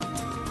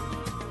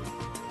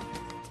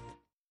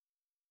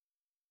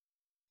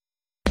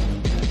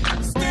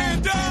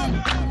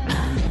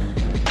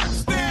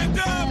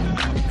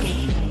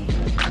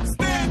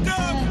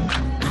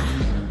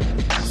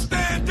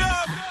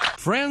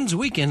Friends,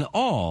 we can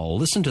all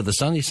listen to the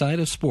sunny side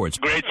of sports.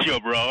 Great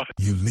show, bro.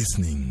 You're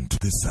listening to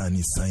the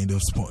sunny side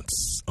of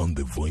sports on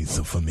the Voice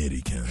of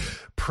America.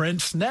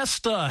 Prince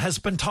Nesta has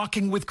been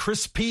talking with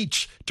Chris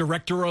Peach,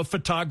 director of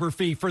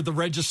photography for the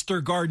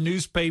Register-Guard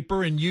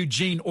newspaper in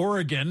Eugene,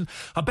 Oregon,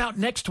 about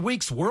next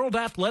week's World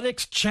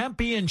Athletics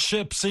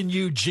Championships in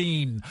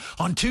Eugene.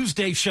 On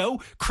Tuesday's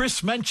show,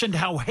 Chris mentioned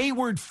how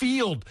Hayward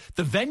Field,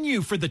 the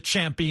venue for the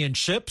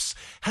championships,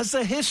 has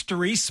a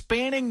history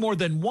spanning more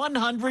than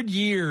 100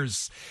 years.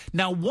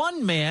 Now,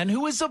 one man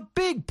who is a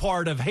big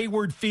part of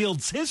Hayward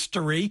Field's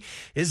history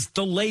is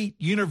the late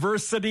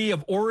University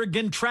of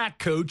Oregon track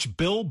coach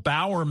Bill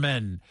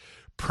Bowerman.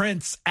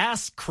 Prince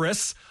asked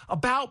Chris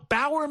about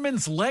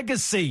Bowerman's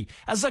legacy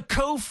as a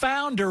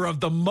co-founder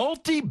of the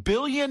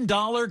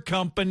multi-billion-dollar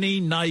company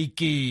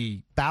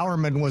Nike.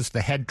 Bowerman was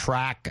the head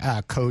track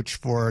coach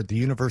for the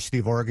University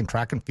of Oregon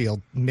track and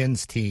field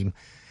men's team.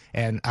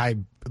 And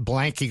I'm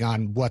blanking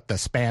on what the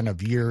span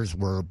of years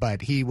were,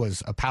 but he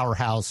was a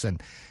powerhouse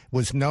and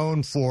was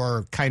known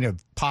for kind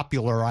of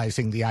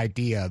popularizing the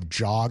idea of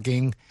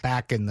jogging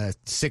back in the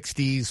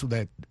 60s,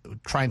 that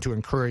trying to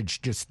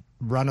encourage just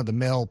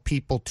run-of-the-mill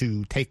people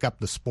to take up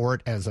the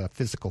sport as a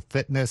physical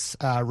fitness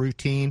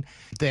routine.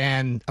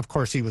 Then, of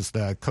course, he was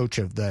the coach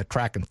of the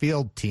track and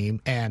field team,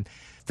 and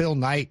Phil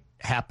Knight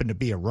happened to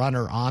be a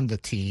runner on the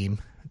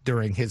team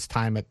during his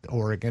time at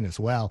Oregon as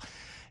well.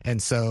 And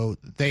so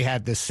they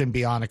had this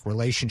symbiotic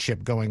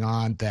relationship going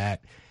on that,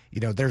 you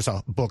know, there's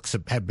books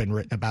that have been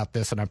written about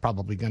this, and I'm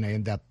probably going to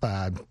end up,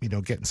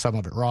 getting some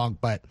of it wrong.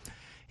 But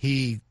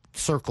he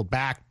circled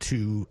back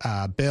to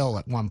Bill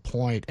at one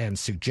point and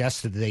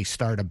suggested they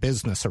start a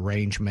business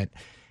arrangement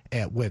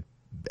with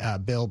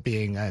Bill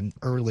being an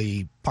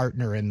early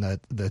partner in the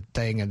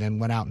thing, and then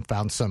went out and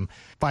found some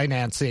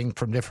financing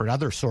from different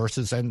other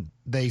sources. And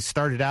they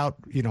started out,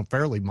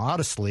 fairly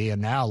modestly,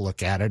 and now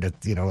look at it,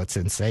 it's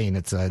insane.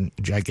 It's a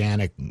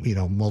gigantic,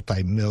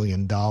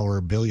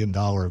 multi-million-dollar,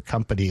 billion-dollar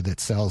company that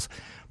sells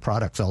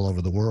products all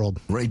over the world.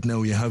 Right now,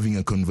 we're having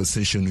a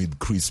conversation with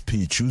Chris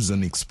Peach, who's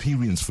an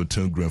experienced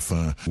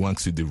photographer,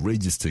 works with the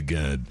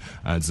Register-Guard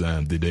as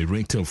the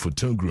director of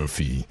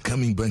photography.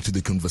 Coming back to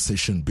the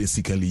conversation,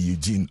 basically,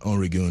 Eugene,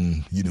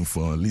 Oregon,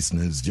 for our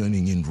listeners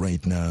joining in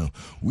right now,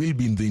 we'll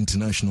be in the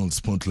international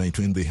spotlight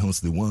when they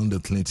host the World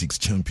Athletics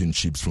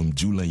Championships from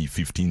July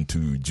 15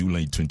 to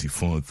July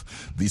 24th.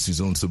 This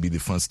will also be the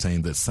first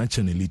time that such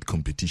an elite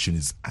competition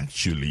is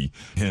actually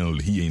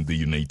held here in the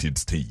United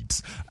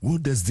States.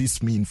 What does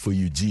this mean for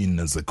Eugene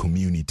as a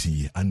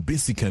community, and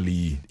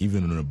basically,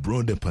 even on a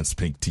broader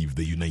perspective,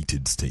 the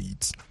United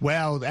States?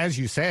 Well, as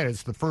you said,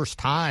 it's the first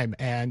time,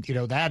 and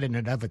that in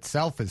and of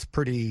itself is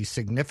pretty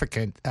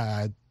significant,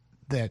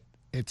 that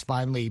it's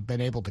finally been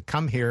able to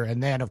come here.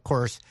 And then, of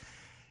course,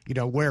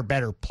 where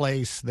better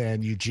place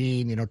than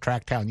Eugene,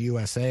 Tracktown,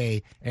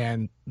 USA,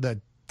 and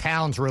the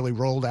town's really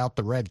rolled out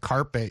the red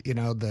carpet.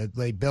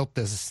 They built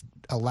this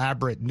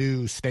elaborate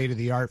new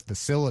state-of-the-art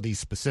facility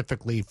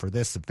specifically for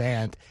this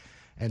event.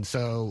 And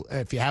so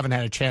if you haven't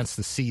had a chance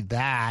to see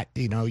that,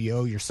 you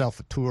owe yourself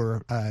a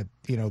tour,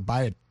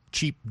 buy a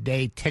cheap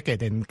day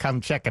ticket and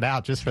come check it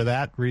out just for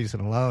that reason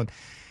alone.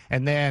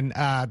 And then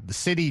the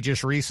city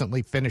just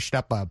recently finished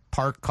up a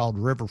park called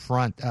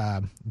Riverfront,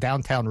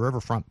 downtown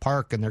Riverfront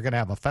Park, and they're going to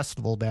have a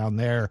festival down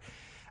there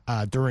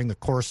during the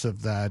course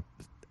of the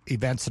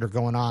events that are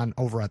going on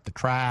over at the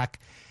track.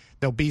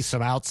 There'll be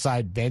some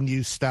outside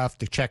venue stuff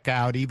to check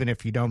out, even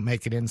if you don't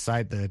make it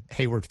inside the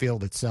Hayward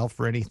Field itself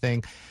or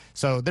anything.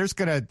 So it's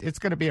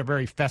gonna be a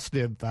very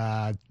festive,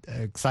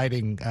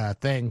 exciting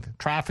thing.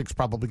 Traffic's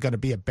probably going to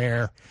be a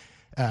bear.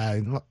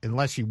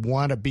 Unless you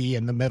want to be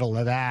in the middle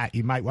of that,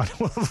 you might want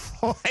to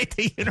avoid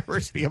the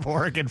University of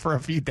Oregon for a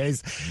few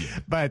days. Yeah.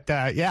 But,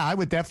 I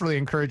would definitely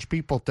encourage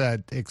people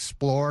to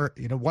explore.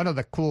 One of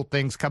the cool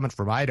things coming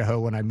from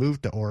Idaho when I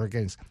moved to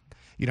Oregon is,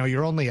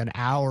 you're only an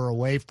hour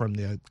away from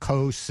the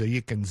coast, so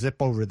you can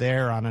zip over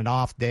there on an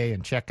off day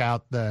and check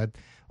out the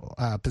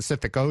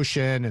Pacific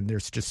Ocean, and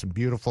there's just some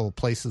beautiful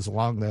places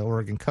along the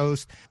Oregon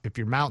coast. If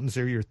your mountains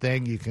are your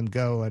thing, you can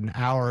go an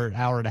hour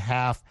and a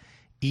half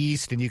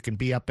east, and you can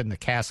be up in the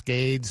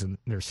Cascades, and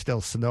there's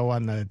still snow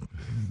on the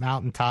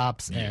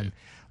mountaintops, and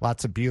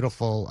lots of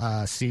beautiful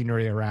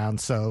scenery around.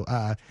 So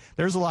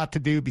there's a lot to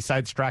do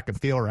besides track and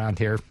field around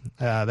here,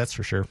 that's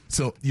for sure.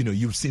 So,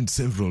 you've seen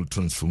several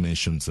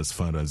transformations as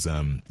far as,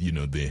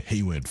 the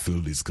Hayward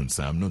Field is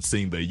concerned. I'm not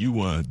saying that you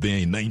were there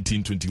in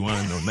 1921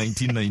 or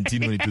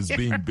 1919 when it was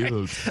being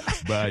built,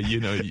 but,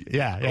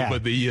 over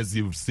the years,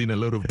 you've seen a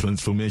lot of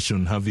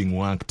transformation, having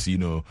worked,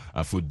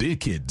 for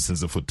decades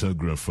as a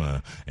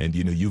photographer, and,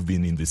 you've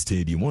been in the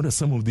stadium. What are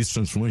some of these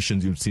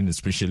transformations you've seen,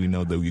 especially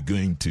now that we're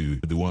going to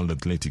the World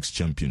Athletics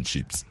Championships?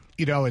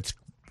 It's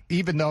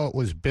even though it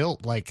was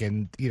built like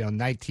in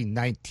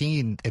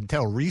 1919,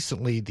 until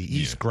recently the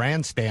East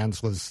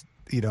Grandstands was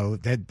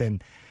had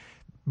been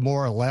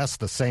more or less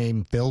the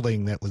same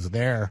building that was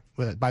there.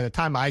 By the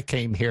time I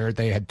came here,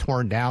 they had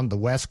torn down the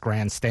West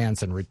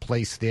Grandstands and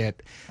replaced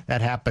it.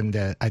 That happened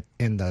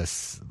in the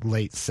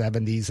late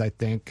 70s, I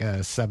think,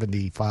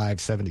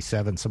 75,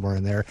 77, somewhere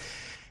in there.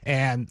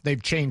 And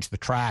they've changed the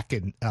track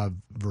in a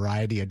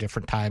variety of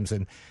different times,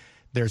 and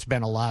there's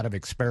been a lot of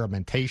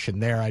experimentation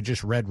there. I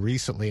just read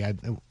recently, it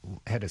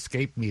had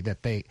escaped me,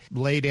 that they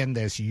laid in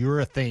this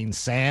urethane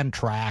sand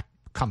track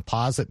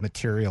composite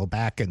material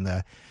back in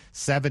the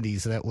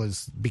 70s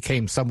that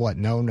became somewhat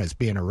known as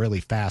being a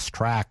really fast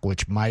track,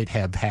 which might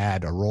have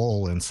had a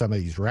role in some of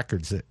these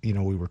records that,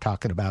 we were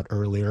talking about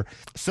earlier.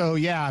 So,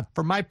 yeah,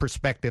 from my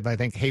perspective, I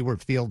think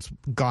Hayward Field's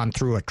gone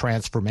through a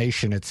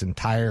transformation its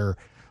entire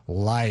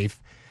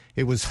life.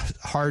 It was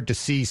hard to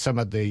see some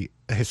of the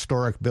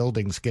historic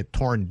buildings get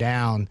torn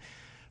down,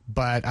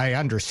 but I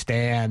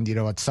understand,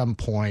 at some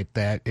point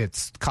that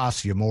it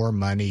costs you more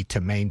money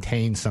to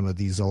maintain some of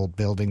these old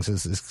buildings.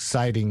 As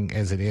exciting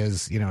as it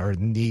is, or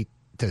neat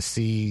to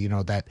see,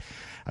 that,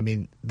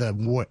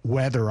 the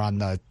weather on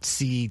the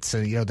seats,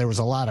 and, there was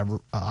a lot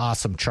of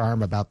awesome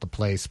charm about the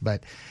place.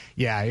 But,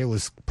 yeah, it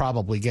was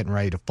probably getting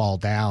ready to fall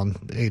down,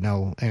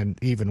 and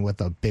even with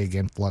a big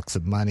influx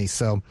of money.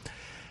 So,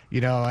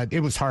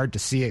 it was hard to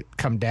see it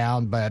come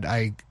down, but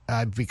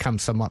I've become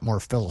somewhat more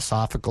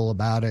philosophical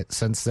about it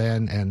since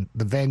then. And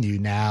the venue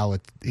now,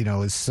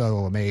 is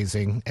so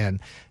amazing. And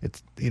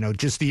it's,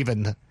 just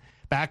even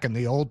back in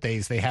the old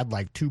days, they had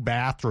like 2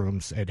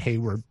 bathrooms at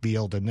Hayward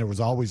Field, and there was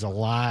always a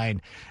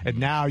line. And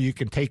now you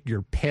can take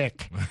your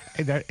pick.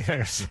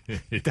 There's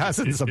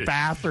dozens of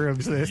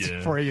bathrooms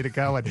for you to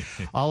go, and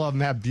all of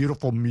them have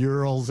beautiful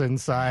murals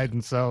inside.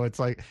 And so it's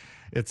like,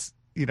 it's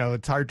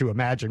hard to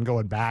imagine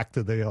going back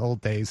to the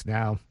old days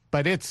now.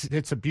 But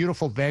it's a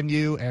beautiful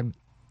venue, and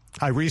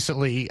I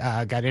recently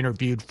got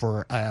interviewed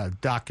for a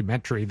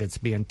documentary that's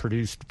being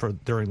produced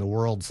during the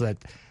Worlds that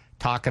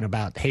talking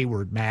about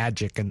Hayward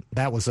Magic, and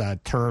that was a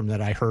term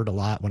that I heard a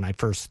lot when I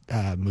first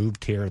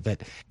moved here.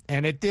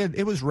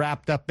 It was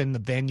wrapped up in the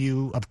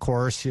venue, of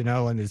course,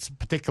 and it's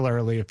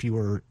particularly if you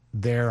were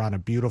there on a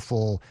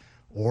beautiful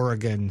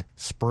Oregon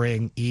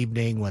spring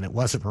evening when it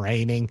wasn't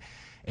raining,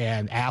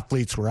 and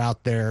athletes were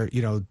out there,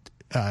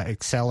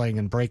 excelling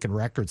and breaking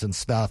records and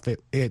stuff.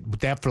 It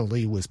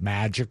definitely was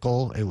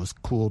magical. It was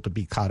cool to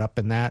be caught up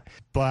in that.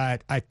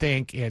 But I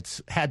think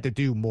it's had to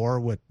do more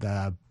with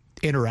the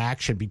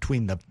interaction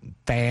between the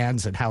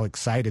fans and how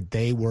excited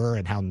they were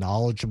and how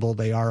knowledgeable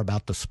they are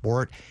about the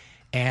sport,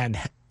 and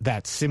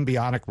that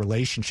symbiotic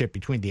relationship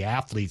between the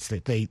athletes,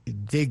 that they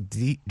dig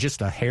deep,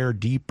 just a hair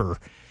deeper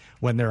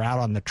when they're out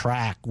on the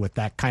track, with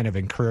that kind of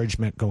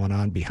encouragement going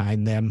on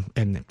behind them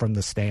and from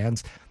the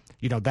stands.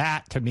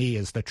 That to me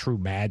is the true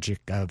magic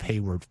of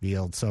Hayward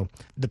Field. So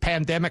the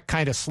pandemic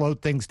kind of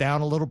slowed things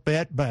down a little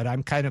bit, but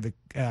I'm kind of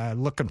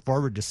looking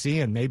forward to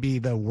seeing maybe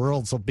the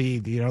Worlds will be,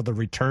 the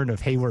return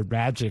of Hayward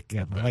Magic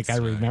like I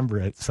remember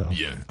it. So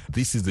yeah,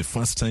 this is the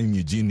first time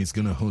Eugene is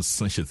going to host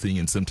such a thing.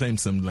 And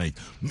sometimes I'm like,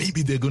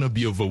 maybe they're going to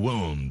be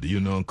overwhelmed,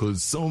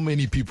 because so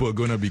many people are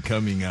going to be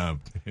coming up.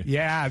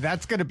 Yeah,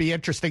 that's going to be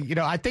interesting.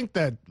 I think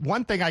the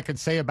one thing I could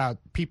say about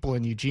people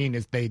in Eugene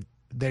is they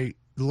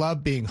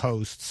love being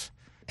hosts.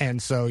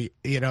 And so,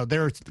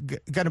 there's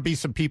going to be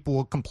some people who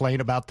will complain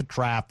about the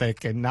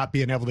traffic and not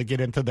being able to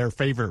get into their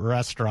favorite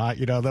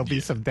restaurant. There'll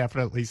be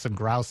definitely some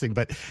grousing.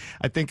 But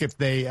I think if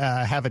they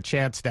have a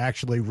chance to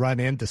actually run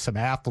into some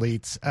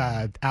athletes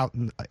out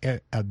and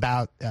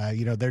about,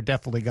 they're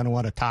definitely going to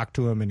want to talk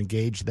to them and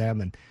engage them.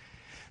 And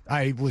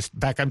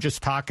I'm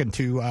just talking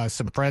to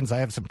some friends. I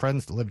have some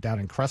friends that live down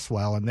in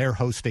Cresswell, and they're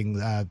hosting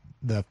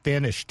the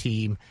Finnish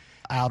team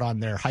out on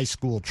their high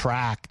school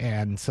track,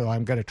 and so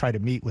I'm going to try to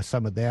meet with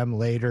some of them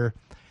later.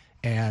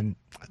 And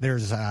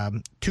there's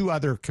 2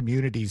 other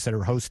communities that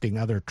are hosting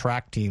other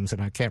track teams,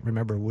 and I can't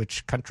remember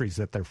which countries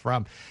that they're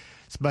from.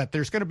 But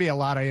there's going to be a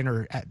lot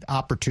of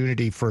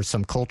opportunity for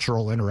some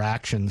cultural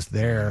interactions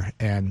there,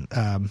 and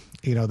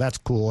that's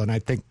cool. And I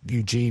think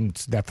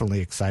Eugene's definitely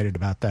excited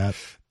about that.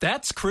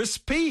 That's Chris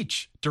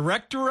Peach,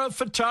 Director of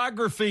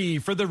Photography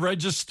for the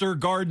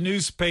Register-Guard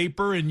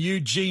newspaper in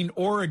Eugene,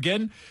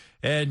 Oregon.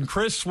 And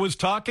Chris was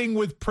talking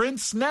with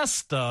Prince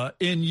Nesta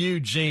in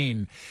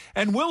Eugene.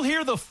 And we'll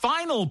hear the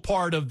final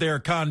part of their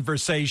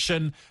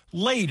conversation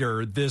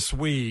later this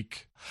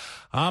week.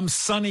 I'm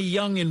Sonny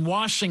Young in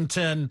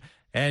Washington,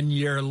 and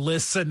you're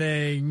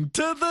listening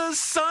to the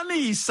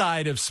sunny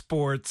side of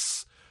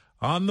sports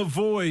on the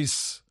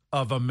Voice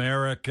of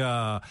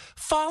America.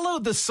 Follow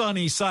the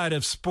sunny side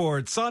of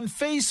sports on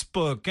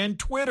Facebook and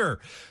Twitter.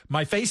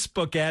 My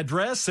Facebook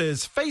address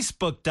is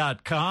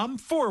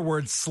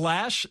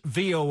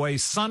facebook.com/VOA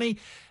Sunny,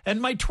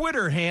 and my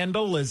Twitter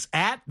handle is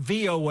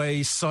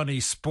 @VOA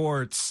Sunny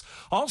Sports.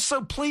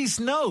 Also, please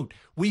note,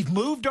 we've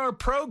moved our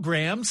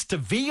programs to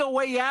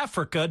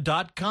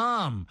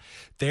voaafrica.com.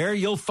 There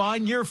you'll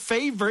find your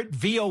favorite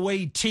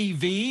VOA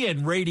TV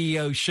and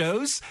radio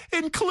shows,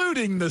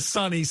 including the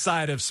sunny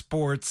side of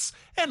sports,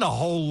 and a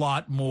whole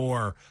lot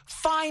more.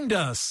 Find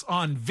us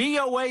on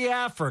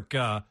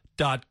voaafrica.com.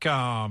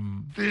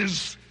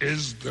 This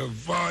is the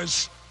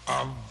Voice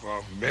of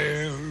America.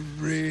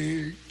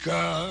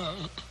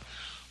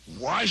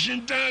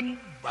 Washington,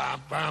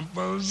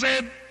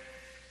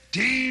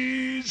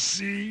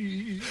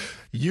 D.C.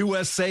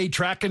 USA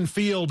Track and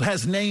Field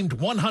has named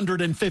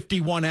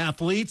 151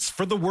 athletes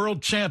for the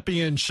World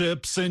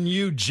Championships in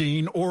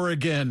Eugene,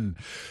 Oregon.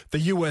 The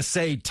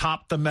USA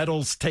topped the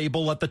medals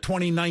table at the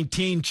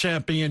 2019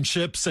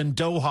 Championships in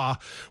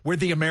Doha, where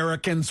the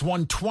Americans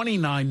won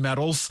 29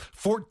 medals,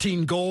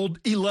 14 gold,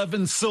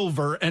 11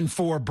 silver, and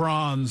 4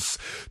 bronze.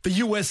 The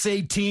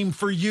USA team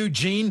for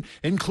Eugene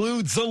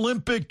includes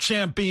Olympic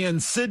champion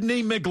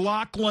Sydney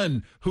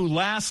McLaughlin, who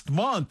last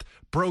month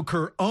broke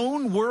her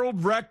own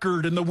world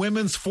record in the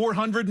women's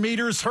 400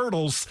 meters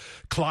hurdles,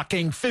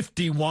 clocking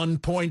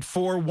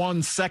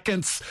 51.41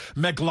 seconds.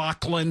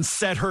 McLaughlin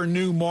set her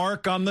new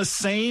mark on the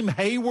same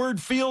Hayward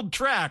Field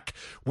track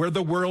where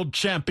the World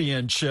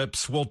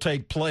Championships will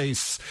take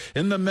place.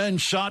 In the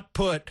men's shot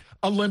put,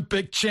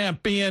 Olympic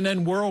champion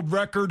and world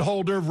record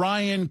holder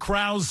Ryan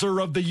Crouser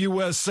of the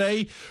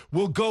USA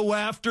will go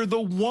after the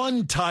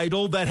one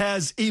title that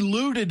has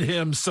eluded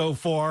him so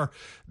far,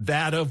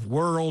 that of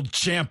world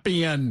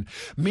champion.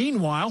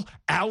 Meanwhile,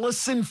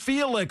 Allison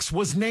Felix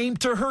was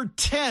named to her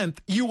 10th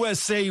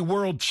USA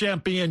World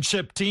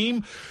Championship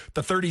team.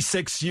 The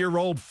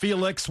 36-year-old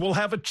Felix will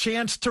have a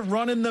chance to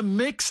run in the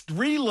mixed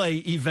relay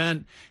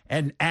event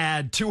and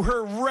add to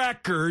her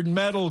record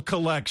medal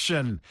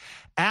collection.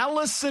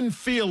 Allison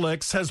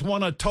Felix has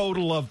won a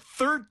total of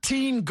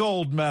 13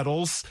 gold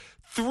medals,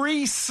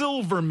 3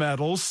 silver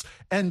medals,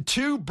 and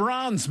 2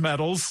 bronze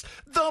medals,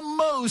 the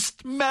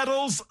most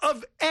medals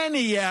of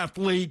any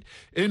athlete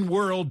in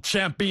World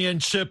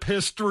Championship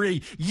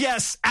history.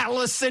 Yes,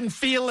 Allison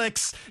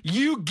Felix,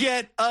 you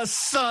get a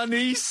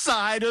Sunny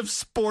Side of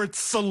Sports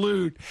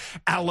salute.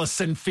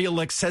 Allison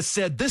Felix has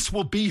said this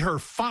will be her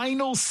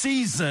final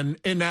season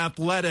in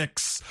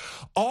athletics.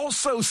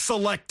 Also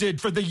selected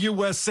for the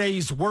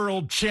USA's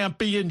World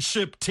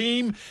Championship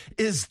team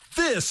is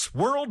this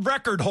world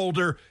record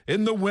holder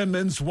in the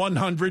women's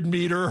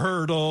 100-meter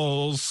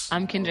hurdles.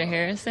 I'm Kendra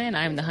Harrison.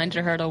 I'm the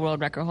 100 hurdle world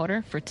record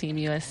holder for Team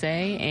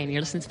USA, and you're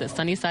listening to the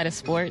Sunny Side of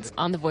Sports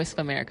on the Voice of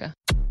America.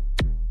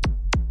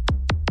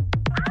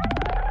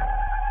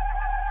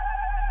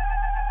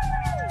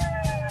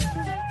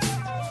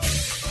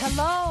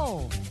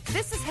 Hello,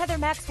 this is Heather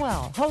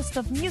Maxwell, host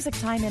of Music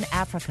Time in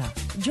Africa.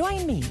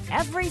 Join me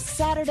every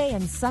Saturday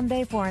and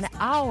Sunday for an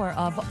hour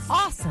of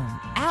awesome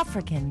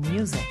African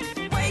music.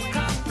 Wake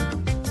up,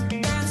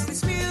 dance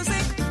this music.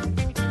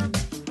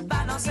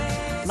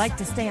 Like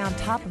to stay on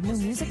top of new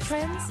music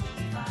trends?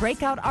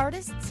 Breakout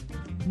artists?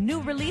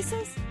 New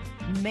releases?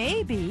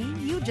 Maybe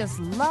you just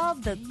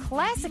love the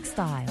classic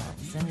styles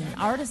and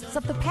artists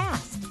of the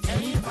past.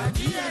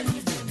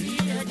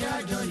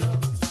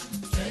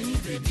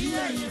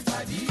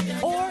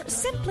 Or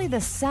simply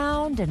the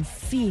sound and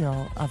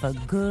feel of a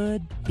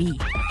good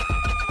beat.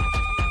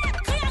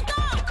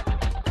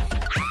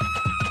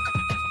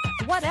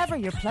 Whatever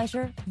your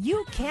pleasure,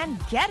 you can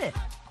get it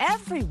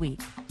every week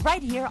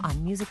right here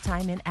on Music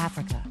Time in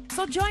Africa.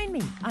 So join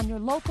me on your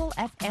local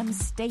FM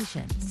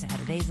station,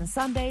 Saturdays and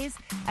Sundays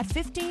at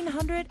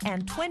 1500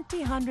 and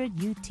 2000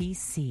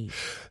 UTC.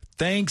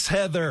 Thanks,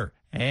 Heather.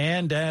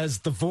 And as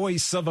the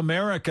Voice of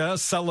America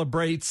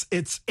celebrates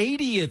its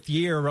 80th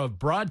year of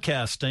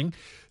broadcasting,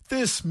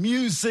 this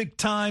Music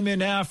Time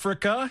in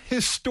Africa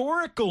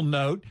historical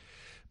note,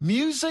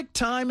 Music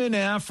Time in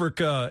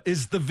Africa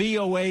is the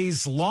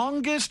VOA's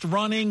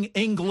longest-running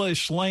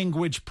English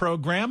language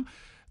program.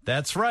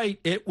 That's right,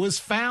 it was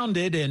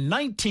founded in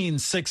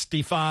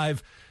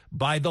 1965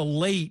 by the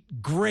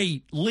late,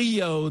 great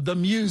Leo the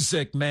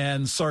Music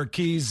Man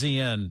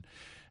Sarkeesian.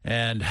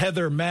 And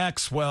Heather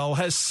Maxwell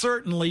has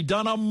certainly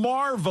done a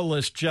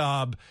marvelous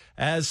job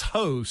as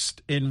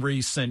host in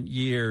recent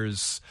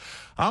years.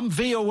 I'm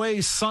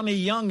VOA's Sonny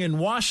Young in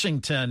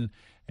Washington,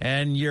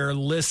 and you're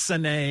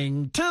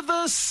listening to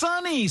the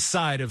Sunny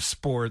Side of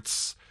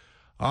Sports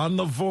on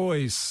the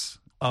Voice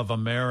of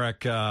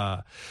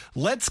America.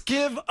 Let's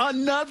give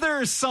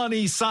another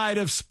Sunny Side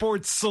of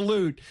Sports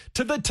salute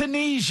to the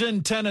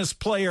Tunisian tennis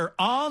player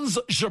Ons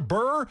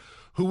Jabeur,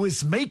 who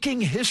is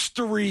making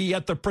history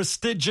at the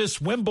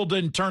prestigious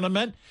Wimbledon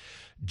tournament.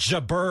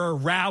 Jabeur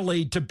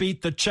rallied to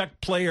beat the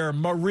Czech player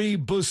Marie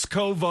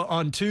Buskova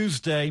on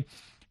Tuesday.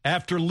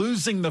 After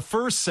losing the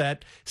first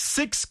set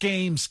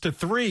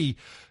 6-3,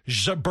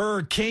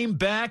 Jabeur came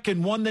back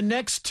and won the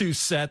next 2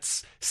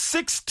 sets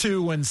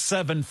 6-2 and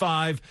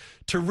 7-5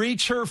 to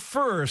reach her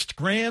first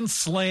Grand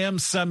Slam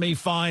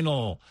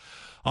semifinal.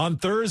 On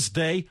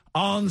Thursday,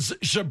 Ons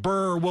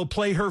Jabeur will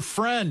play her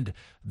friend,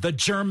 the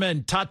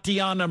German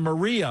Tatiana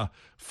Maria,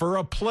 for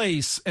a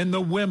place in the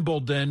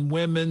Wimbledon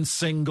women's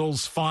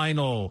singles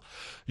final.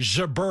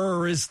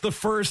 Jabeur is the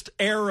first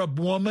Arab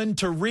woman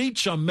to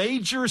reach a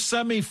major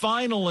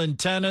semifinal in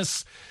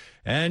tennis,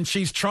 and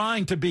she's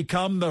trying to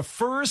become the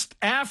first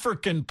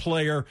African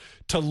player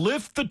to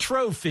lift the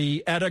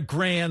trophy at a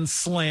Grand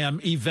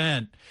Slam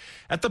event.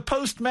 At the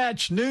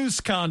post-match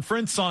news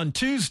conference on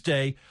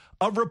Tuesday,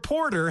 a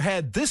reporter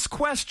had this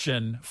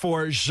question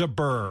for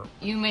Jabeur.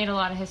 You made a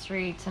lot of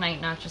history tonight,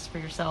 not just for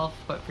yourself,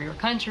 but for your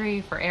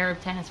country, for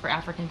Arab tennis, for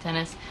African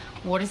tennis.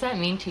 What does that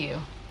mean to you?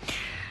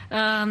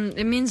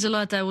 It means a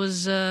lot. I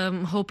was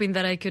hoping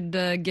that I could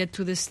get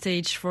to this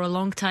stage for a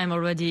long time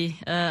already.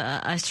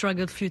 I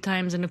struggled a few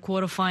times in the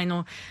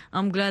quarterfinal.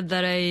 I'm glad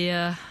that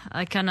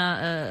I kind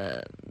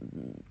of...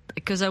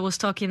 because I was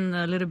talking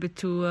a little bit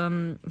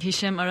to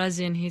Hisham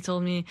Arazi, and he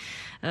told me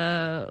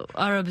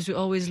Arabs we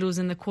always lose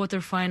in the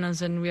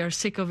quarterfinals and we are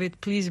sick of it.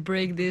 Please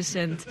break this.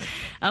 And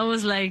I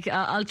was like,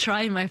 I'll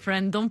try, my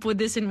friend. Don't put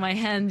this in my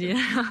hand, you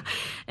know.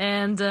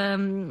 And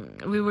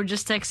we were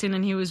just texting,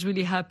 and he was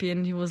really happy,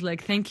 and he was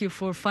like, thank you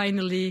for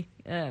finally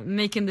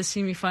making the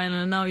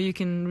semifinal. Now you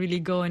can really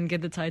go and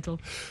get the title.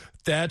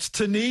 That's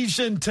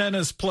Tunisian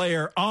tennis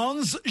player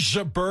Ons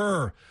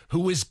Jabeur,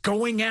 who is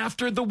going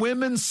after the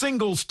women's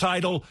singles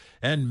title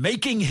and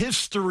making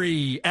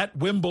history at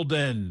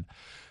Wimbledon.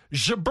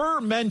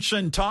 Jabeur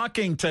mentioned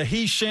talking to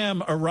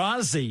Hisham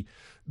Arazi.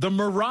 The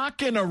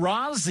Moroccan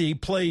Arazi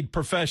played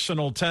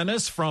professional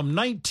tennis from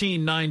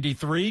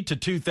 1993 to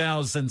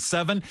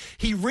 2007.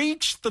 He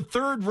reached the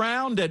third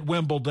round at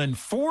Wimbledon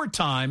 4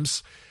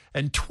 times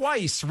and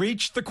twice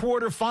reached the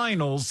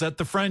quarterfinals at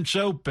the French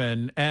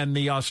Open and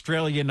the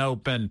Australian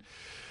Open.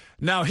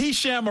 Now,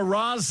 Hisham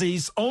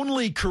Arazi's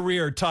only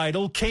career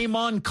title came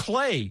on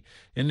clay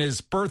in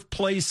his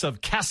birthplace of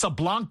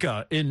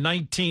Casablanca in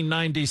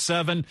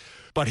 1997,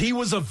 but he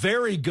was a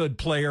very good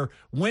player,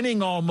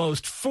 winning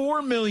almost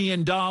 $4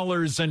 million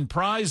in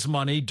prize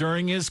money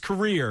during his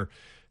career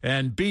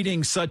and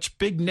beating such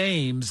big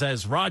names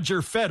as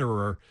Roger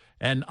Federer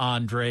and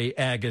Andre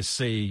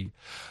Agassi.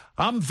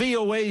 I'm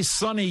VOA's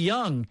Sonny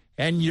Young,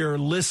 and you're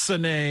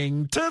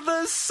listening to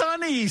the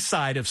sunny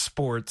side of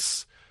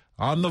sports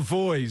on the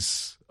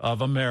Voice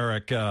of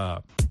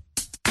America.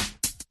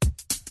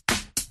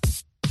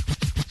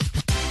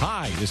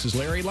 Hi, this is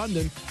Larry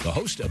London, the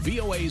host of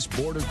VOA's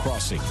Border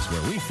Crossings,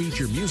 where we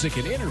feature music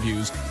and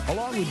interviews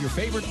along with your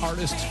favorite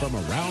artists from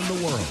around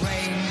the world.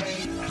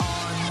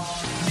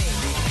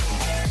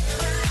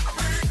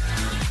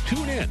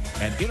 Tune in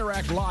and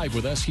interact live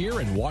with us here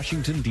in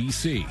Washington,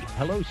 D.C.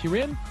 Hello,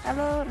 Shirin.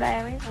 Hello,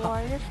 Larry. How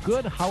are you?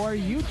 Good. How are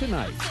you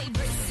tonight?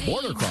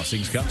 Border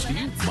Crossings comes to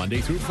you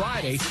Monday through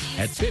Friday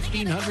at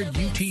 1500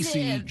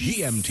 UTC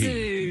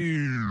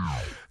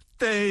GMT.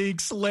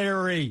 Thanks,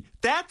 Larry.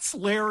 That's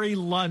Larry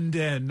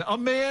London, a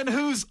man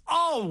who's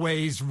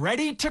always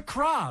ready to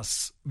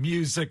cross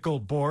musical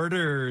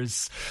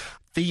borders.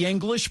 The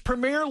English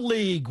Premier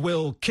League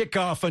will kick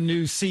off a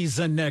new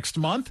season next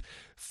month.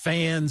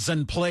 Fans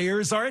and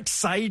players are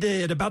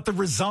excited about the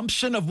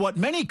resumption of what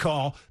many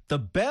call the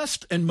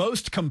best and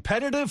most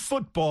competitive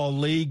football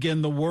league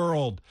in the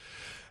world.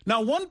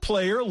 Now, one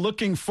player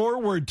looking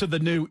forward to the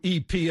new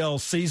EPL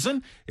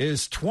season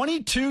is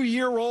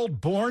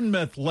 22-year-old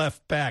Bournemouth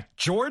left back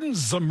Jordan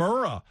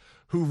Zamora,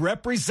 who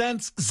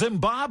represents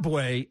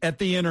Zimbabwe at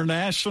the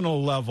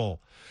international level.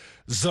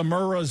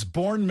 Zamora's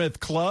Bournemouth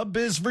club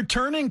is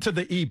returning to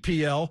the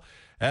EPL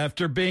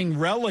after being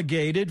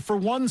relegated for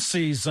one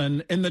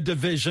season in the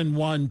Division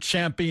I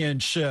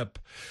Championship.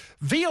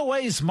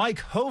 VOA's Mike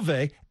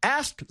Hove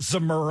asked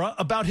Zamora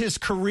about his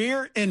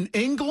career in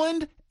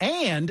England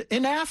and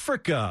in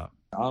Africa.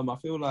 I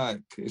feel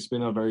like it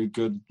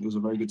was a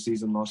very good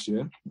season last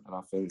year. And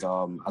I think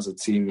as a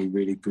team, we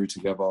really grew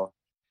together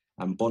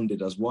and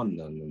bonded as one.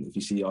 And if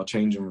you see our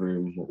changing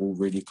room, we're all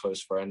really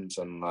close friends.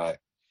 And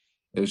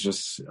it was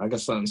just, I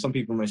guess some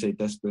people may say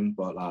destined,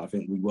 but I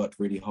think we worked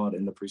really hard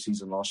in the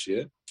preseason last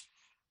year.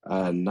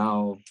 And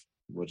now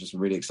we're just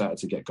really excited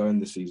to get going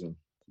this season.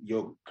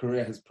 Your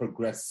career has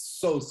progressed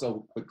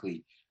so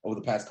quickly over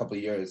the past couple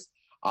of years.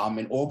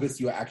 In August,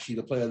 you were actually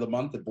the player of the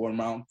month at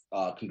Bournemouth.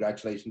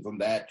 Congratulations on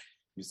that.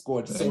 You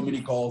scored so many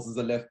goals as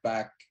a left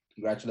back.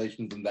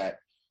 Congratulations on that.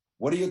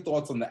 What are your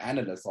thoughts on the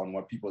analysts on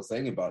what people are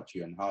saying about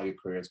you and how your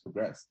career has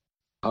progressed?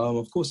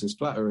 Of course, it's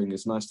flattering.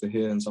 It's nice to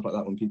hear and stuff like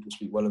that when people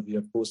speak well of you.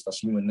 Of course,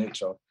 that's human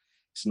nature.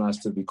 It's nice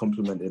to be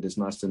complimented. It's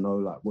nice to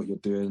know what you're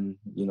doing,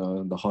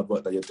 and the hard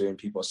work that you're doing.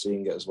 People are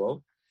seeing it as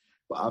well.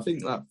 But I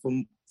think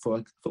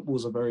for football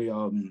is a very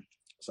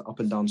it's an up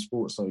and down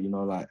sport. So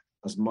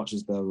as much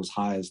as there was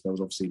highs, there was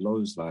obviously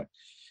lows.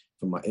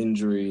 From my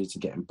injury to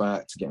getting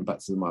back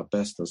to my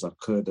best as I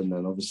could, and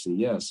then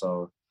obviously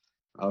So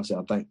obviously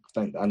I thank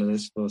the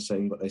analysts for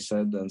saying what they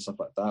said and stuff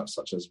like that,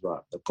 such as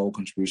the goal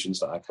contributions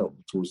that I've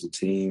helped towards the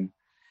team,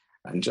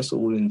 and just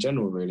all in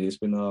general. Really, it's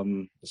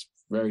been it's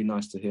very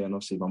nice to hear. And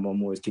obviously my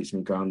mom always keeps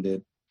me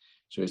grounded.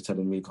 She was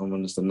telling me, "Come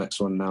on, it's the next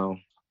one now."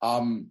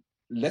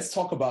 Let's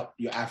talk about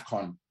your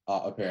AFCON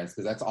appearance,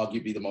 because that's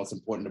arguably the most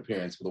important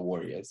appearance for the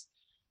Warriors.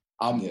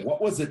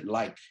 What was it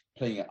like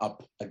playing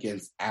up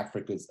against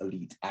Africa's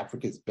elite,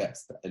 Africa's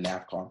best in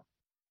AFCON?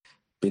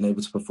 Being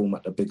able to perform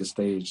at the biggest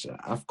stage,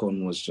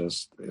 AFCON was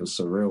it was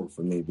surreal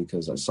for me,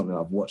 because that's something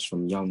I've watched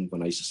from young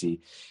when I used to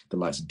see the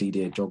likes of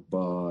Didier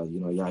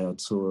Drogba, Yaya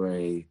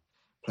Toure,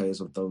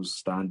 players of those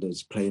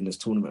standards playing this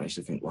tournament. I used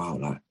to think,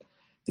 wow,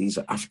 these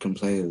are African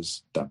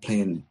players that play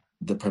in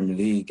the Premier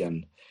League,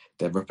 and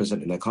they're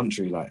representing their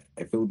country. Like,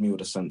 it filled me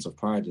with a sense of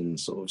pride and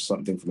sort of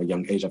something from a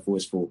young age. I've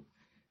always thought,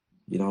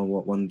 you know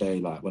what, one day,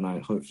 like when I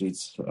hopefully,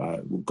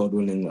 God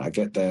willing, I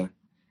get there,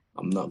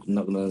 I'm not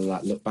gonna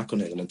like look back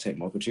on it and take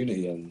my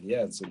opportunity. And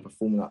yeah, so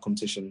performing that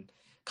competition,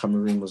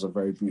 Cameroon was a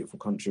very beautiful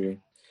country.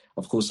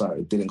 Of course,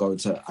 it didn't go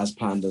into as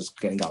planned as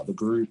getting out of the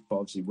group, but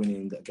obviously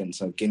winning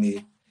against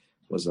Guinea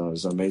was an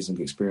amazing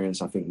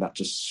experience. I think that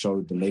just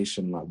showed the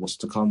nation like what's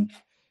to come,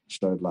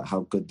 showed like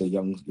how good the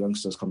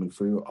youngsters coming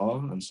through are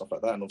and stuff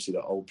like that. And obviously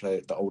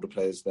the older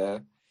players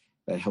there,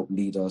 they helped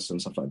lead us and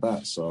stuff like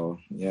that. So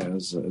yeah, it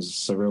was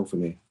surreal for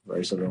me,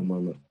 very surreal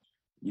moment.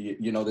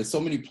 You know, there's so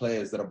many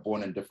players that are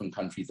born in different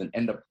countries and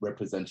end up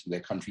representing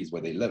their countries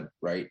where they live,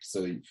 right?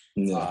 So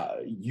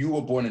you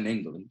were born in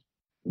England.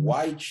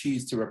 Why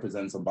choose to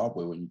represent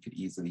Zimbabwe when you could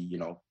easily, you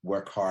know,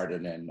 work hard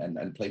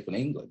and play for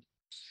England?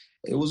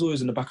 It was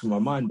always in the back of my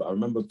mind, but I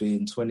remember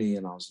being 20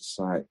 and I was just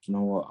like, you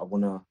know what, I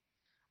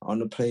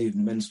want to play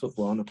men's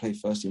football. I want to play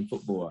first team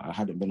football. I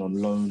hadn't been on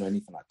loan or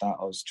anything like that.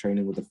 I was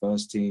training with the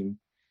first team.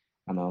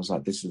 And I was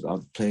like,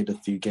 I've played a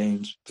few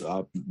games.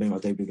 I made my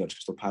debut against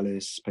Crystal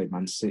Palace, played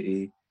Man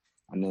City.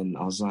 And then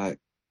I was like,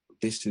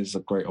 this is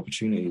a great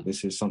opportunity.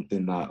 This is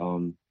something that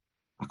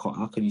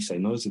how can you say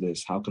no to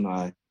this? How can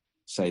I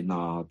say,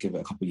 nah, I'll give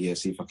it a couple of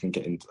years, see if I can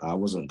get into. I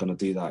wasn't going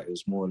to do that. It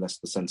was more or less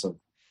the sense of,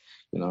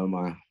 you know,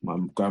 my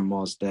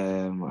grandma's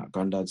there, my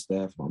granddad's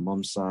there for my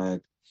mum's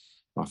side,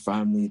 my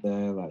family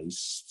there, like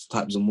it's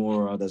type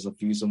Zamora. There's a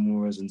few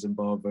Zamoras in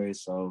Zimbabwe.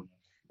 So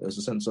it was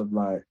a sense of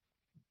like,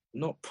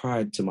 not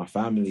pride to my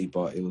family,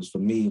 but it was for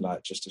me,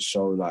 like, just to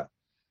show, like,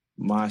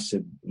 my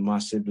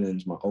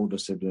siblings, my older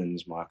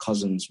siblings, my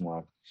cousins,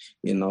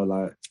 you know,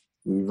 like,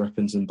 we rep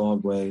in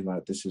Zimbabwe,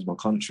 like, this is my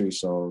country.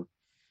 So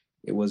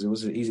it was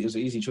an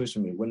easy choice for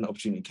me. When the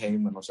opportunity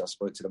came, and obviously I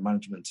spoke to the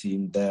management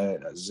team there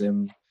at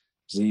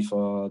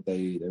Zifa,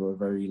 they were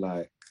very,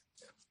 like,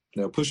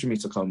 they were pushing me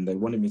to come. They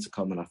wanted me to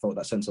come, and I felt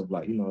that sense of,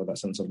 like, you know, that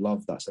sense of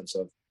love, that sense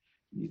of,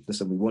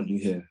 listen, we want you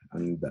here.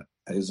 And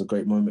it was a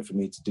great moment for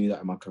me to do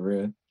that in my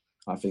career.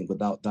 I think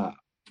without that,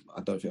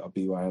 I don't think I'd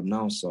be where I am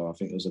now. So I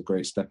think it was a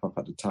great step up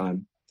at the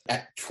time.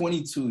 At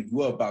 22, you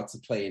were about to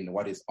play in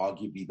what is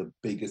arguably the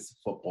biggest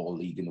football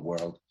league in the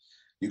world.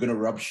 You're going to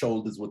rub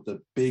shoulders with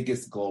the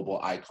biggest global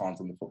icons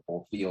on the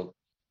football field.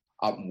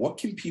 What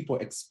can people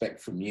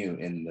expect from you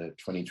in the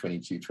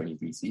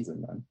 2022-23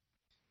 season, man?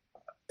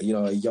 You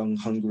know, a young,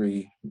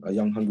 hungry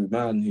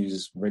man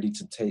who's ready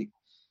to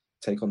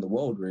take on the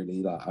world,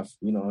 really. Like, I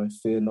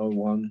fear no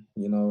one.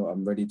 You know,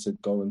 I'm ready to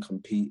go and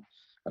compete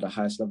at the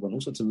highest level and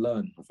also to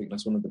learn. I think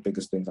that's one of the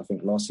biggest things. I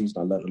think last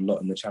season I learned a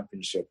lot in the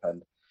championship,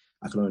 and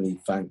I can only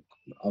thank,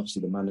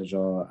 obviously, the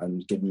manager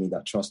and giving me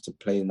that trust to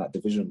play in that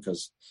division,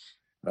 because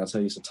I'll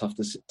tell you, it's a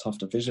tough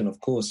division.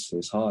 Of course,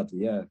 it's hard.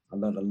 Yeah, I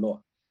learned a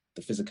lot,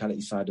 the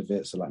physicality side of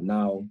it. So, like,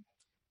 now,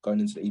 going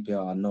into the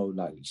EPL, I know,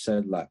 like you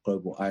said, like,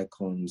 global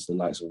icons, the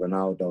likes of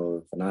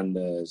Ronaldo,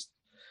 Fernandes,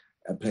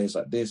 and players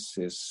like this.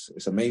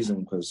 It's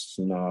amazing because,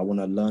 you know, I want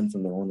to learn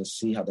from them. I want to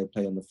see how they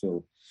play on the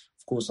field.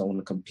 Of course, I want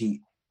to compete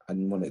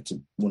and want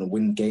to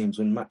win games,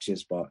 win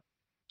matches, but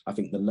I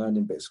think the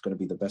learning bit is going to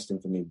be the best thing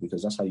for me,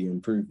 because that's how you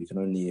improve. You can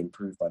only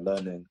improve by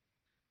learning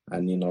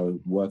and, you know,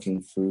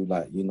 working through,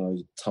 like, you know,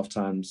 tough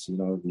times, you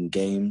know, in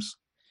games.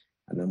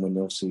 And then when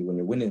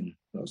you're winning,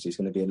 obviously it's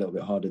going to be a little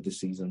bit harder this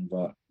season,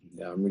 but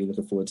yeah, I'm really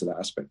looking forward to that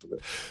aspect of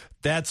it.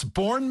 That's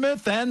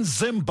Bournemouth and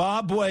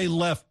Zimbabwe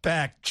left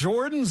back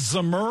Jordan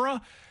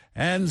Zamora.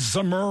 And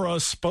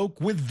Zamora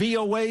spoke with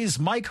VOA's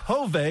Mike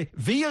Hove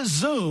via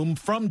Zoom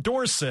from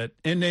Dorset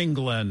in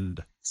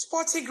England.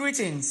 Sporty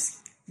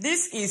greetings.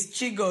 This is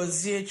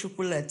Chigozie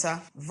Chukwuleta,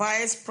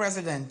 Vice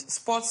President,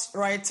 Sports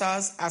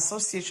Writers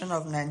Association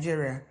of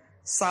Nigeria,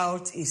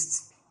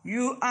 Southeast.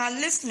 You are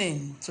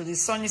listening to the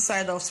sunny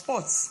side of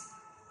sports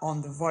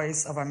on the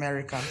Voice of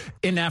America.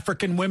 In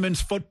African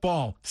women's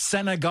football,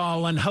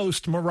 Senegal and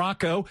host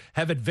Morocco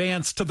have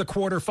advanced to the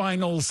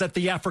quarterfinals at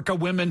the Africa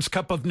Women's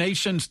Cup of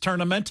Nations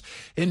tournament.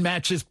 In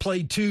matches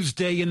played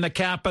Tuesday in the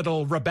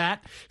capital, Rabat,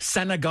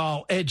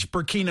 Senegal edged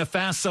Burkina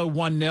Faso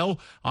 1-0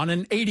 on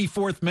an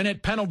 84th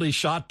minute penalty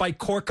shot by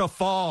Korka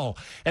Fall.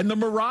 And the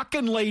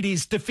Moroccan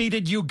ladies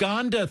defeated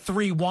Uganda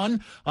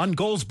 3-1 on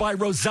goals by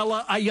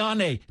Rosella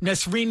Ayane,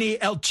 Nesrini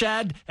El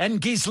Chad,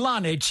 and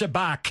Ghislaine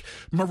Chebak.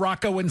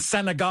 Morocco and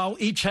Senegal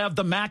each have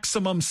the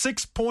maximum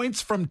 6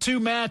 points from 2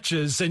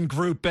 matches in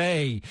Group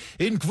A.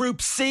 In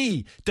Group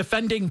C,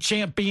 defending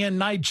champion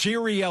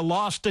Nigeria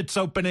lost its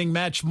opening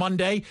match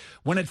Monday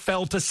when it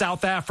fell to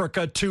South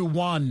Africa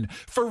 2-1.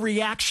 For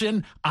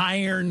reaction,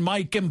 Iron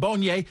Mike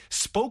Mbonye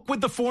spoke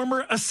with the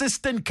former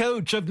assistant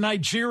coach of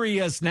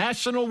Nigeria's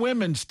national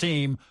women's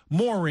team,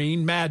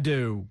 Maureen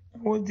Madu. I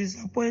was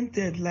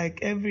disappointed, like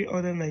every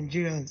other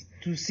Nigerians,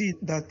 to see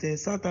that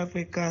South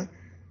Africa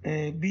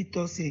beat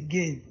us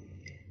again.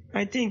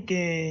 I think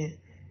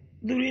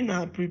during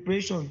our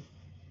preparation,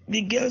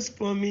 the girls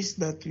promised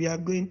that we are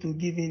going to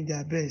give in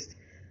their best.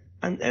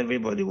 And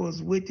everybody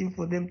was waiting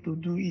for them to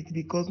do it,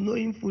 because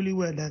knowing fully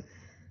well that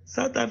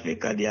South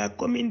Africa, they are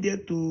coming there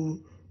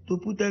to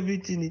put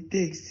everything it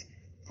takes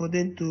for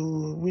them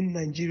to win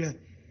Nigeria.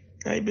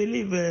 I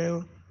believe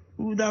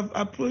we would have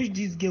approached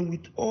this game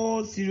with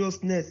all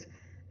seriousness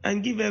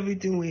and give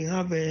everything we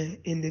have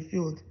in the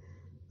field.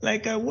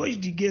 Like I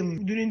watched the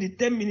game during the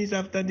 10 minutes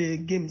after the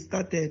game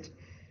started.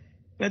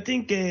 I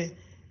think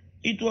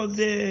it was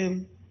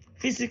a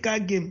physical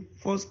game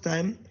first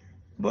time,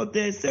 but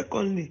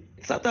secondly,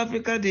 South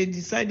Africa, they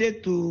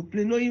decided to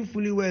play, knowing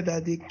fully well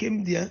that they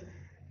came there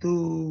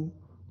to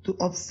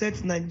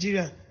upset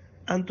Nigeria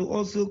and to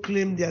also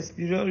claim their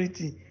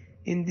superiority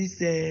in this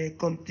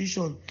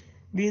competition,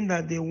 being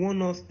that they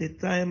won us the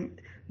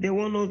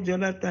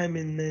other time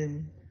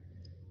in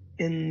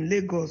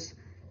Lagos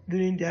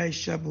during the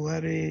Aisha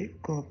Buhari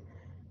Cup.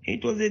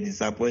 It was a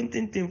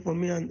disappointing thing for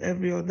me and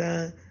every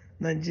other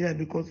Nigeria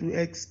because we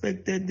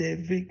expected the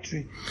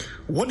victory.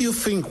 What do you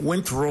think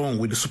went wrong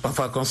with the Super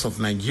Falcons of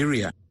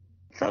Nigeria?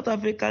 South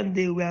Africa,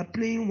 they were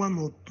playing one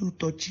or two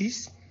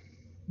touches.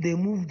 They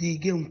moved the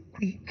game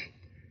quick.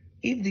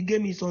 If the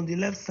game is on the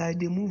left side,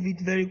 they move it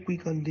very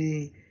quick on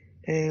the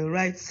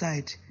right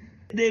side.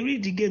 They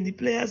read the game. The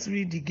players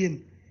read the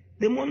game.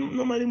 They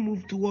normally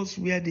move towards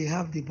where they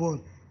have the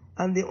ball.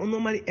 And they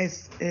normally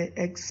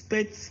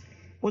expect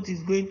what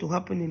is going to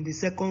happen in the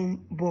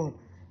second ball.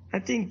 I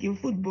think in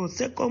football,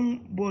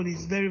 second ball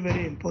is very,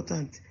 very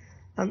important.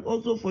 And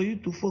also for you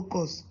to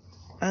focus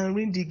and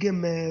read the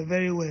game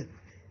very well.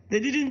 They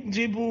didn't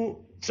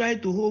dribble, try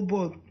to hold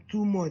ball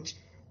too much.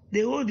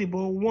 They hold the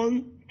ball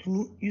 1,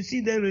 2, you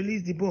see them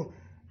release the ball.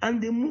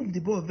 And they move the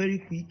ball very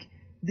quick.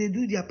 They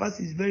do their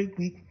passes very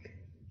quick.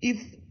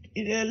 If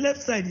the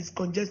left side is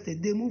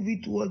congested, they move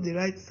it towards the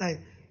right side.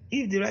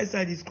 If the right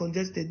side is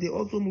congested, they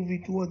also move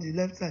it towards the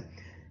left side.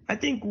 I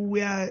think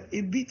we are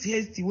a bit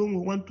hasty when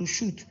we want to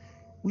shoot.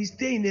 We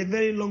stay in a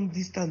very long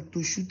distance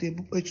to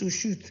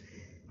shoot,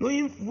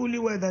 knowing fully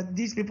well that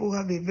these people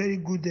have a very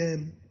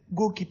good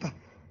goalkeeper.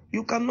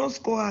 You cannot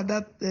score at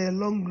that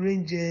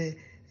long-range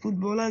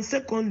football. And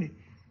secondly,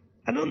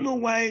 I don't know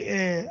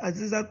why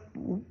Azizat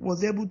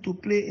was able to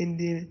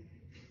play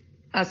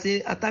as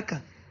an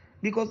attacker,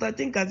 because I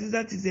think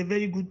Azizat is a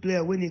very good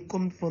player when it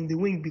comes from the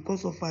wing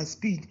because of her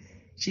speed.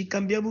 She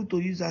can be able to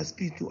use her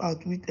speed to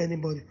outwit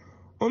anybody.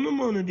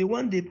 Onomono, the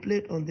one they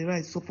played on the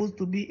right, supposed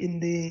to be in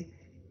the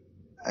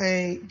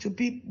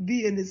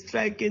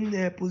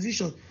striking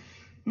position,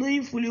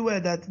 knowing fully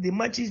well that the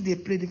matches they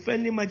played, the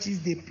friendly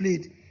matches they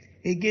played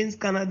against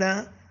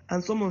Canada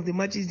and some of the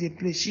matches they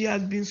played, she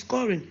has been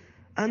scoring,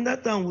 and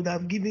that time would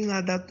have given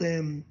her that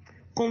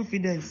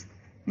confidence,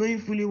 knowing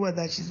fully well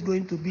that she's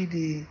going to be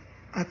the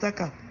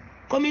attacker.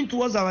 Coming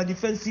towards our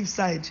defensive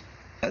side,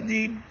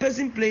 the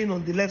person playing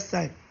on the left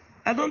side,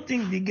 I don't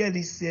think the girl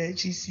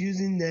she's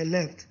using the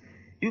left.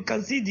 You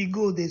can see the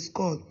goal they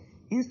scored.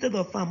 Instead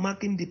of her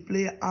marking the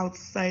player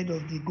outside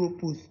of the goal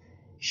post,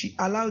 she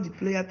allowed the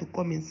player to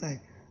come inside.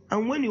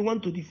 And when you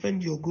want to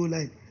defend your goal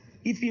line,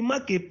 if you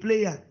mark a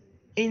player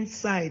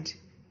inside,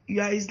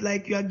 it's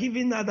like you are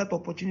giving her that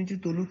opportunity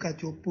to look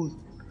at your post.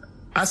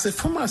 As a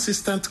former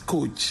assistant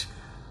coach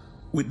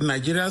with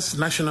Nigeria's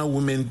national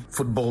women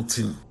football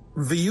team,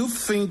 do you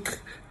think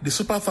the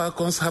Super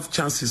Falcons have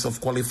chances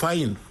of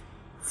qualifying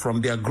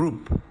from their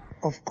group?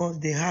 Of course,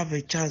 they have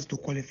a chance to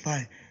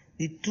qualify.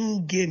 The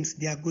 2 games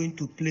they are going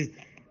to play,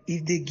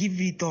 if they give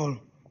it all,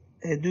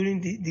 during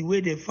the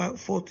way they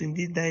fought in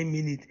this 9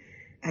 minutes,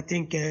 I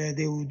think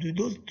they will do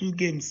those 2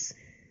 games.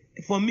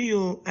 For me,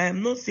 I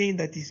am not saying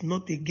that it's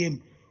not a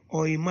game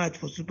or a match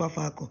for Super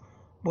Falcon,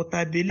 but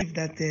I believe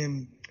that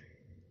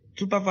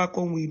Super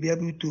Falcon will be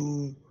able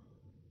to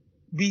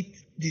beat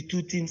the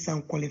 2 teams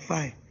and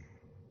qualify.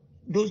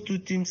 Those 2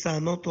 teams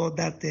are not all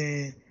that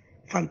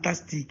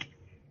fantastic.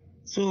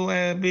 So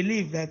I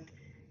believe that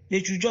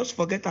they should just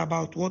forget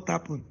about what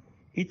happened.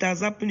 It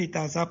has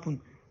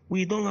happened.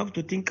 We don't have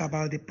to think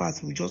about the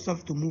past. We just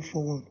have to move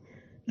forward.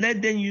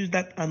 Let them use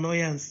that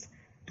annoyance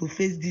to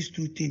face these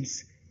 2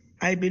 teams.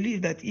 I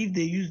believe that if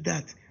they use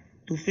that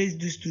to face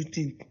these 2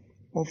 teams,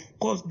 of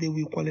course they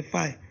will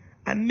qualify.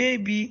 And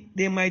maybe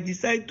they might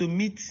decide to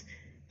meet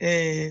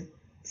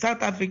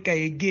South Africa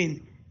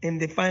again in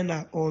the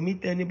final or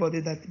meet anybody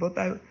that. But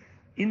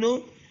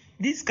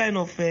this kind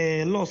of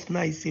loss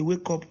now is a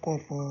wake-up call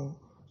for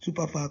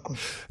Super Falcons.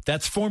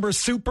 That's former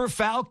Super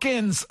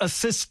Falcons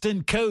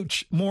assistant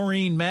coach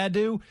Maureen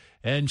Madu,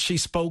 and she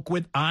spoke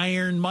with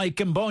Iron Mike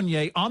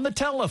Mbonye on the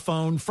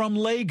telephone from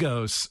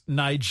Lagos,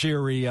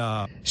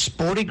 Nigeria.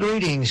 Sporty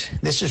greetings.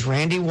 This is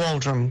Randy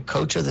Waldrum,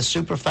 coach of the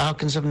Super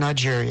Falcons of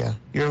Nigeria.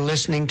 You're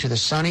listening to the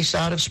Sunny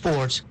Side of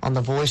Sports on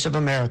the Voice of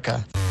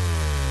America.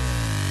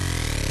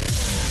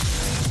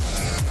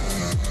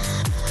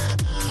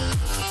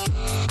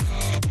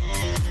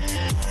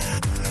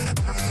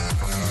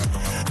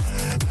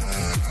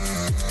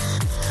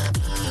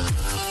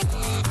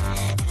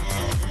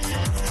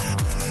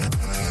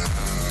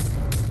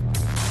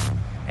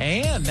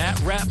 And that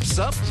wraps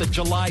up the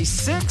July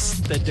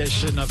 6th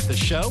edition of the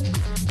show.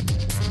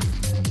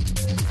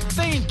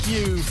 Thank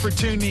you for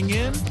tuning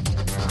in.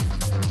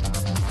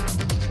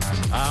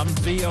 I'm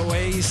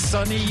VOA's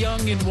Sonny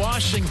Young in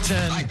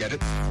Washington. I get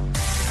it.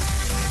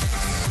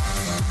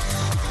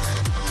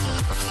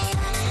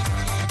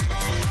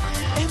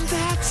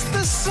 It's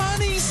the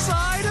sunny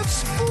side of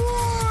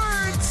sports.